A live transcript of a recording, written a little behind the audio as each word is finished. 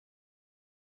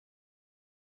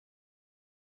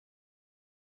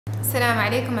Assalamu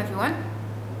alaikum everyone.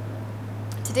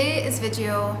 Today's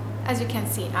video, as you can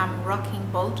see, I'm rocking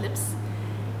bold lips.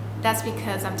 That's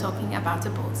because I'm talking about a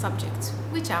bold subject,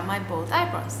 which are my bold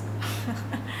eyebrows.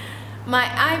 My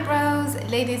eyebrows,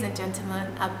 ladies and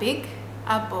gentlemen, are big,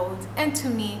 are bold, and to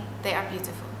me, they are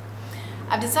beautiful.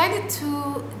 I've decided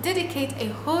to dedicate a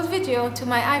whole video to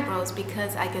my eyebrows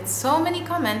because I get so many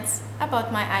comments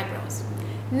about my eyebrows.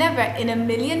 Never in a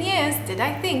million years did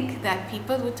I think that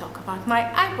people would talk about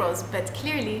my eyebrows, but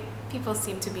clearly people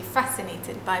seem to be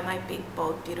fascinated by my big,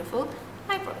 bold, beautiful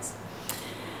eyebrows.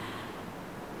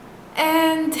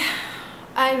 And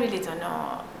I really don't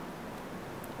know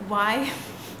why.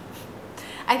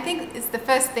 I think it's the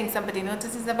first thing somebody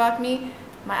notices about me,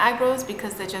 my eyebrows,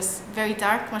 because they're just very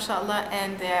dark, mashallah,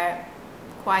 and they're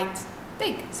quite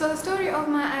big. So the story of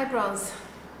my eyebrows.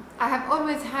 I have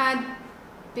always had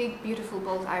big, beautiful,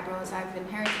 bold eyebrows. I've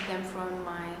inherited them from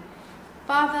my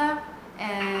father,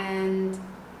 and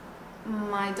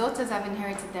my daughters have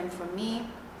inherited them from me.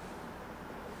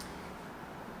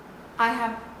 I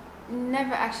have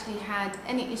never actually had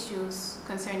any issues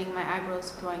concerning my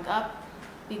eyebrows growing up,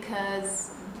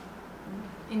 because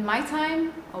in my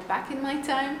time, or back in my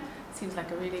time, seems like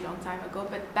a really long time ago,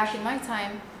 but back in my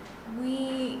time,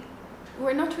 we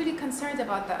were not really concerned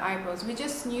about the eyebrows. We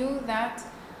just knew that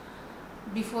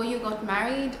before you got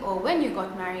married, or when you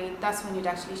got married, that's when you'd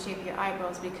actually shape your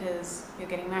eyebrows because you're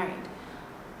getting married.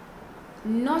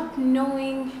 Not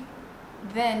knowing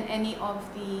then any of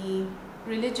the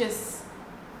religious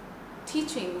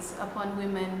teachings upon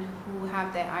women who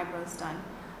have their eyebrows done.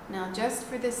 Now, just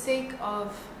for the sake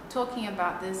of talking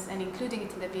about this and including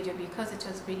it in the video because it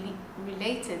was really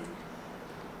related.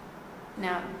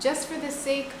 Now, just for the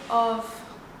sake of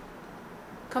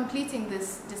completing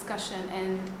this discussion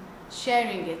and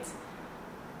sharing it,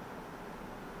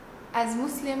 as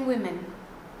Muslim women,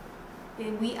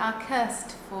 we are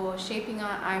cursed for shaping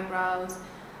our eyebrows,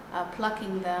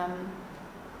 plucking them,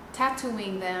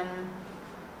 tattooing them.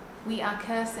 We are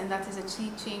cursed, and that is a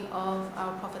teaching of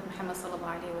our Prophet Muhammad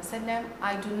sallallahu alaihi wasallam.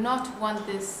 I do not want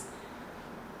this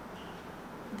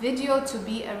video to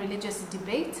be a religious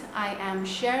debate. I am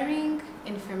sharing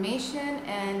information,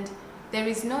 and there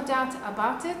is no doubt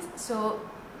about it. So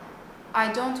I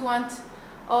don't want,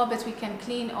 oh, but we can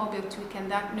clean, oh, but we can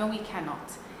that. No, we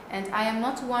cannot. And I am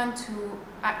not one to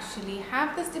actually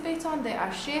have this debate on. There are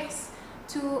sheikhs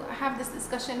to have this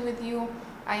discussion with you.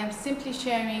 I am simply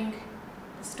sharing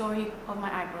the story of my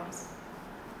eyebrows.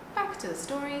 Back to the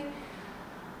story.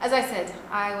 As I said,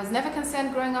 I was never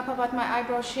concerned growing up about my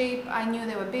eyebrow shape. I knew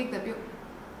they were big,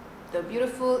 they're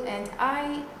beautiful, and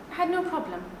I had no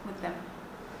problem with them.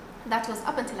 That was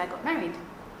up until I got married.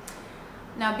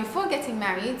 Now, before getting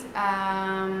married,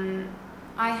 I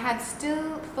had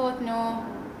still thought, no,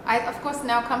 I of course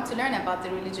now come to learn about the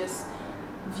religious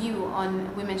view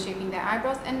on women shaping their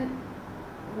eyebrows, and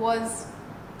was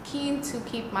keen to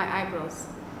keep my eyebrows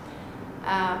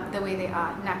the way they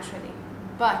are naturally.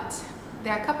 But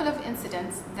there are a couple of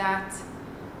incidents that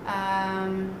I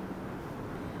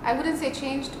wouldn't say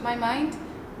changed my mind,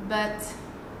 but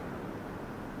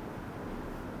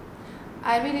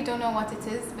I really don't know what it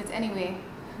is. But anyway,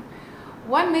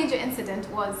 one major incident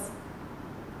was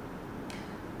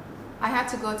I had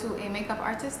to go to a makeup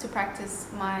artist to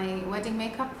practice my wedding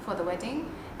makeup for the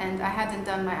wedding, and I hadn't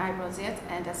done my eyebrows yet.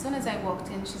 And as soon as I walked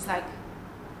in, she's like,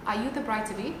 "Are you the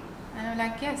bride-to-be?" And I'm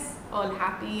like, "Yes," all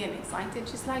happy and excited.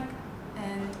 She's like,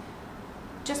 "And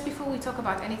just before we talk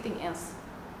about anything else,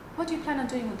 what do you plan on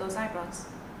doing with those eyebrows?"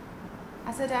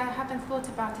 I said, "I haven't thought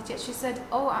about it yet." She said,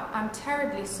 "Oh, I'm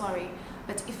terribly sorry,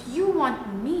 but if you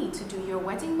want me to do your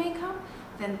wedding makeup,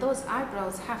 then those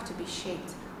eyebrows have to be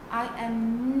shaped. I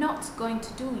am not going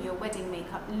to do your wedding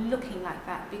makeup looking like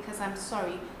that, because I'm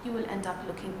sorry, you will end up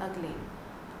looking ugly."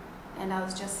 And I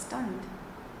was just stunned.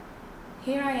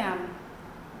 Here I am,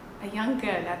 a young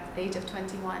girl at the age of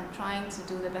 21, trying to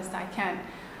do the best I can.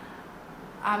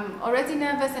 I'm already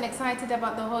nervous and excited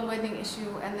about the whole wedding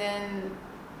issue, and then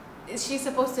is she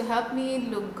supposed to help me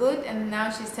look good? And now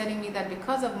she's telling me that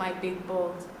because of my big,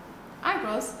 bold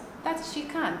eyebrows, that she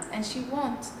can't and she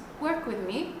won't work with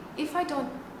me if I don't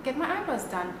get my eyebrows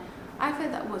done. I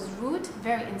felt that was rude,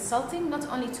 very insulting, not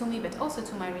only to me but also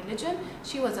to my religion.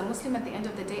 She was a Muslim at the end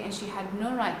of the day, and she had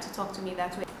no right to talk to me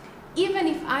that way. Even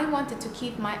if I wanted to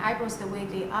keep my eyebrows the way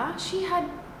they are, she had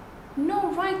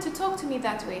no right to talk to me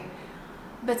that way.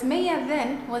 But Maya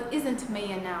then isn't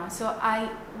Maya now, so I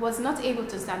was not able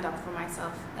to stand up for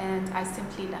myself, and I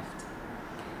simply left.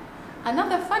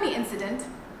 Another funny incident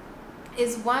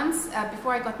is once,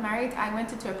 before I got married, I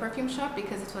went into a perfume shop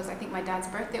because it was, I think, my dad's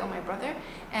birthday or my brother,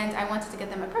 and I wanted to get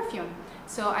them a perfume.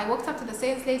 So I walked up to the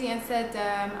sales lady and said,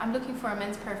 I'm looking for a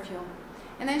men's perfume.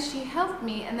 And then she helped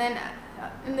me, and then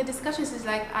in the discussion she's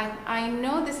like, I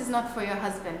know this is not for your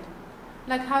husband.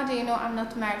 Like, how do you know I'm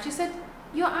not married? She said,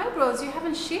 your eyebrows, you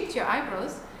haven't shaped your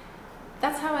eyebrows.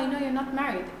 That's how I know you're not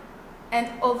married. And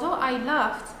although I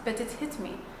laughed, but it hit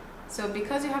me. So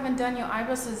because you haven't done your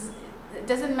eyebrows, it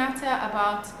doesn't matter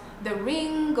about the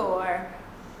ring or,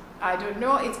 I don't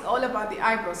know, it's all about the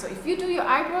eyebrows. So if you do your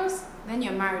eyebrows, then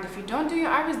you're married. If you don't do your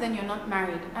eyebrows, then you're not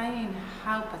married. I mean,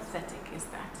 how pathetic is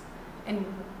that? And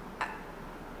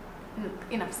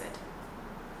enough said.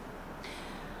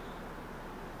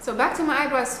 So back to my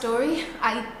eyebrow story.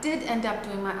 I did end up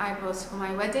doing my eyebrows for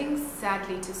my wedding,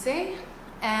 sadly to say,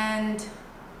 and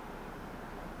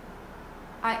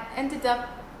I ended up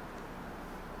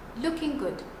looking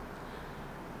good.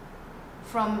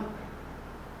 From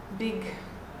big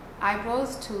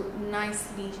eyebrows to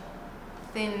nicely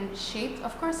thin shaped,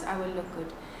 of course I will look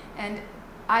good. And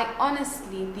I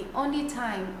honestly, the only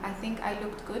time I think I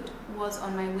looked good was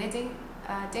on my wedding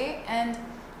day and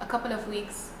a couple of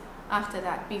weeks after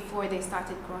that, before they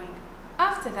started growing.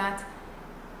 After that,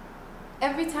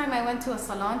 every time I went to a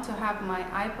salon to have my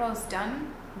eyebrows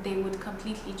done, they would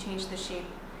completely change the shape.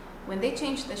 When they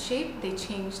changed the shape, they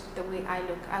changed the way I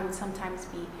look. I would sometimes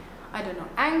be, I don't know,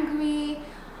 angry.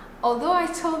 Although I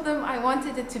told them I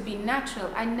wanted it to be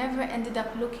natural, I never ended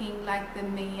up looking like the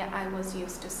Maya I was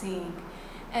used to seeing.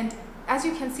 And as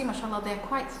you can see, mashallah, they're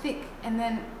quite thick, and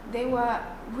then they were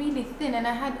really thin, and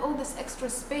I had all this extra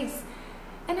space,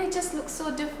 and I just look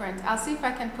so different. I'll see if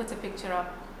I can put a picture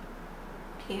up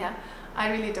here.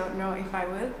 I really don't know if I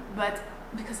will, but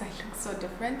because I look so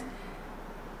different.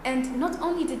 And not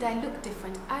only did I look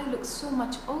different, I look so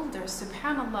much older,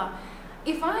 subhanallah.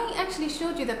 If I actually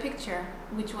showed you the picture,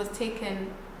 which was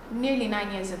taken nearly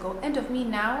 9 years ago, and of me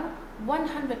now,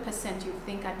 100% you'd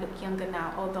think I'd look younger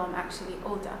now, although I'm actually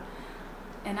older.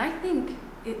 And I think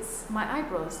it's my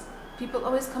eyebrows. People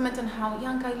always comment on how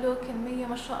young I look, and me,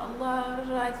 mashallah,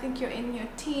 I think you're in your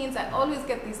teens. I always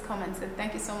get these comments, and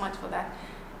thank you so much for that.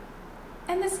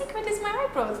 And the secret is my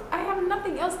eyebrows. I have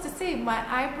nothing else to say. My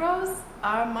eyebrows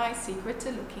are my secret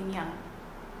to looking young.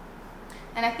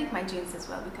 And I think my genes as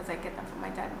well, because I get them from my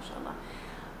dad, mashallah.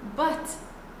 But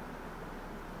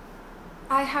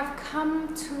I have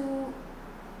come to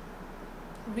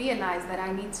realize that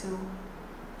I need to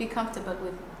be comfortable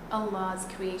with Allah's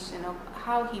creation of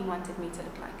how He wanted me to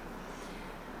look like.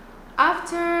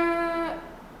 After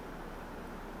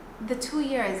the 2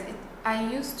 years, I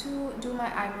used to do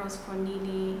my eyebrows for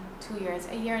nearly 2 years,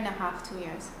 a year and a half, 2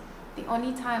 years. The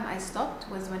only time I stopped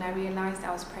was when I realized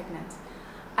I was pregnant.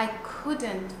 I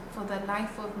couldn't, for the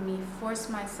life of me, force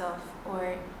myself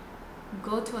or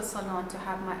go to a salon to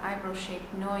have my eyebrow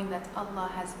shaped, knowing that Allah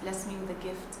has blessed me with the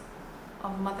gift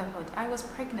of motherhood. I was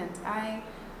pregnant. I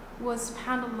was,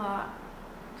 subhanAllah,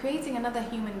 creating another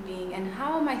human being. And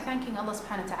how am I thanking Allah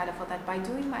subhanahu wa ta'ala for that? By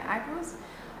doing my eyebrows?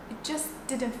 It just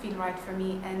didn't feel right for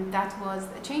me, and that was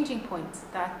a changing point.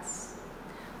 That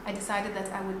I decided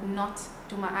that I would not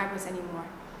do my eyebrows anymore.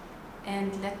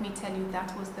 And let me tell you,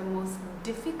 that was the most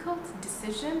difficult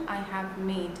decision I have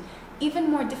made. Even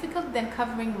more difficult than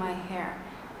covering my hair,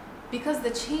 because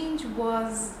the change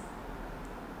was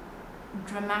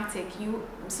dramatic.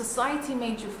 Society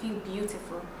made you feel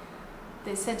beautiful.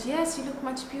 They said, yes, you look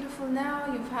much beautiful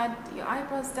now, you've had your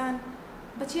eyebrows done,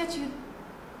 but yet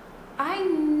I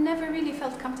never really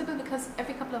felt comfortable, because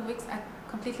every couple of weeks I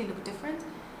completely look different.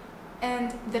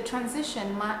 And the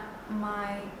transition,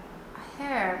 my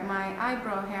hair, my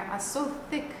eyebrow hair are so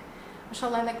thick,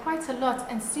 mashallah, like quite a lot,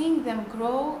 and seeing them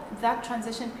grow, that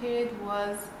transition period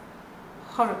was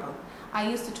horrible. I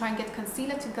used to try and get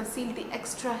concealer to conceal the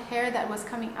extra hair that was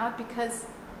coming out, because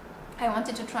I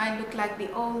wanted to try and look like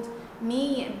the old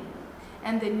me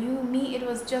and the new me. It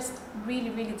was just really,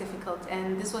 really difficult.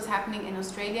 And this was happening in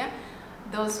Australia.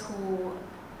 Those who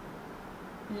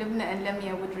Lubna and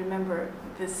Lamia would remember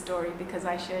this story, because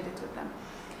I shared it with them.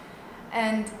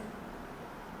 And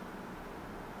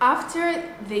after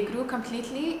they grew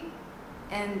completely,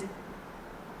 and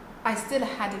I still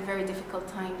had a very difficult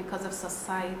time because of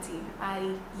society.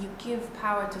 You give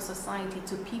power to society,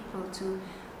 to people, to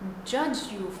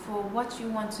judge you for what you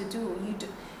want to do.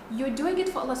 You're doing it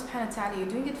for Allah subhanahu wa ta'ala, you're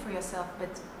doing it for yourself,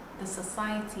 but the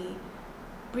society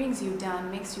brings you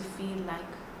down, makes you feel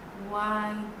like,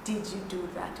 why did you do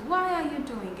that? Why are you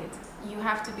doing it? You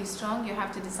have to be strong, you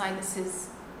have to decide this is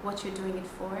what you're doing it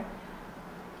for.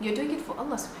 You're doing it for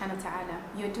Allah subhanahu wa ta'ala.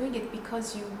 You're doing it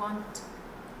because you want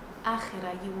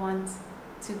akhirah, you want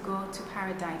to go to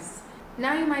paradise.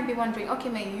 Now you might be wondering, okay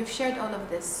May, you've shared all of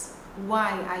this.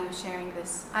 Why are you sharing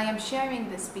this? I am sharing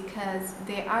this because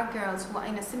there are girls who are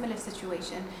in a similar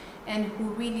situation and who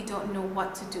really don't know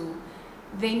what to do.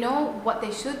 They know what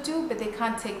they should do, but they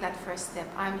can't take that first step.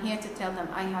 I'm here to tell them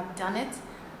I have done it.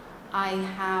 I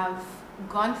have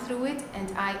gone through it,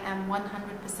 and I am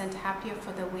 100% happier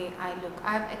for the way I look.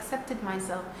 I've accepted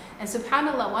myself, and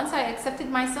subhanallah, once I accepted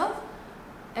myself,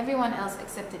 everyone else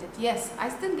accepted it. Yes, I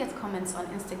still get comments on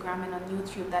Instagram and on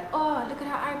YouTube that, oh, look at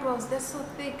her eyebrows, they're so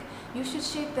thick, you should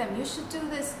shape them, you should do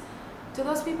this. To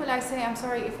those people I say, I'm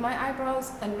sorry, if my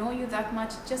eyebrows annoy you that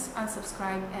much, just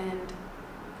unsubscribe and,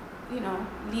 you know,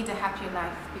 lead a happier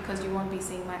life, because you won't be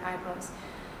seeing my eyebrows.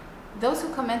 Those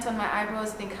who comment on my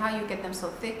eyebrows think how you get them so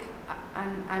thick.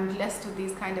 I'm blessed with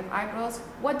these kind of eyebrows.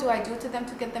 What do I do to them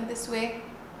to get them this way?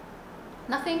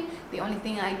 Nothing. The only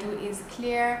thing I do is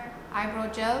clear eyebrow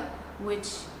gel, which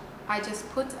I just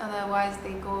put, otherwise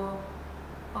they go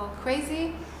all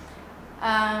crazy.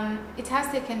 It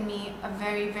has taken me a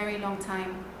very, very long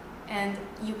time, and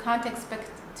you can't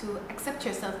expect to accept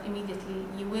yourself immediately.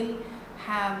 You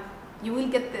will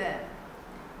get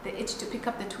the itch to pick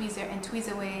up the tweezer and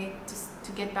tweeze away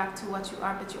to get back to what you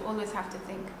are, but you always have to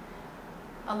think,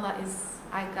 Allah is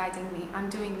guiding me. I'm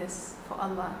doing this for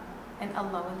Allah, and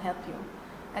Allah will help you.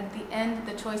 At the end,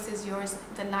 the choice is yours,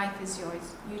 the life is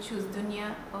yours. You choose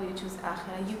dunya or you choose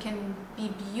akhirah. You can be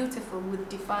beautiful with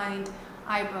defined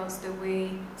eyebrows the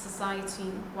way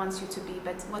society wants you to be,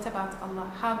 but what about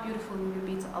Allah? How beautiful will you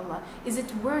be to Allah? Is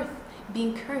it worth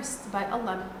being cursed by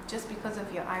Allah just because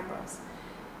of your eyebrows?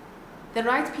 The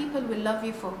right people will love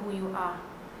you for who you are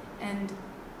and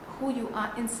who you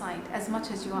are inside as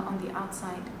much as you are on the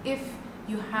outside. If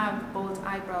you have bold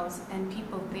eyebrows and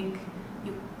people think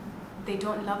they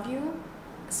don't love you,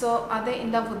 so are they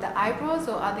in love with the eyebrows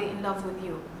or are they in love with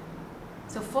you?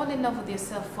 So fall in love with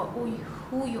yourself for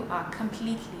who you are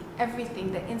completely,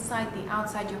 everything, the inside, the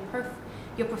outside,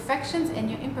 your perfections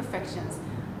and your imperfections.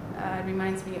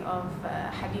 Reminds me of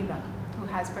Habiba, who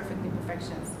has Perfect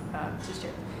Imperfections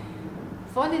t-shirt.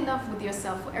 Fall in love with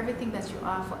yourself for everything that you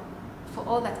are, for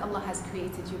all that Allah has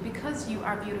created you, because you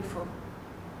are beautiful.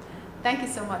 Thank you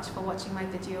so much for watching my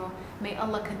video. May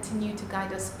Allah continue to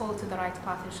guide us all to the right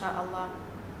path, inshallah.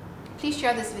 Please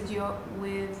share this video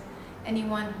with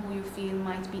anyone who you feel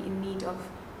might be in need of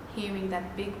hearing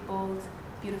that big, bold,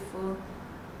 beautiful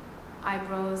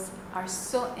eyebrows are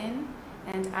so in,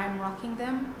 and I'm rocking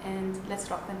them, and let's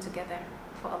rock them together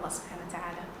for Allah subhanahu wa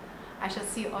ta'ala. I shall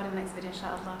see you all in the next video,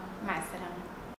 inshallah. Ma'as salam.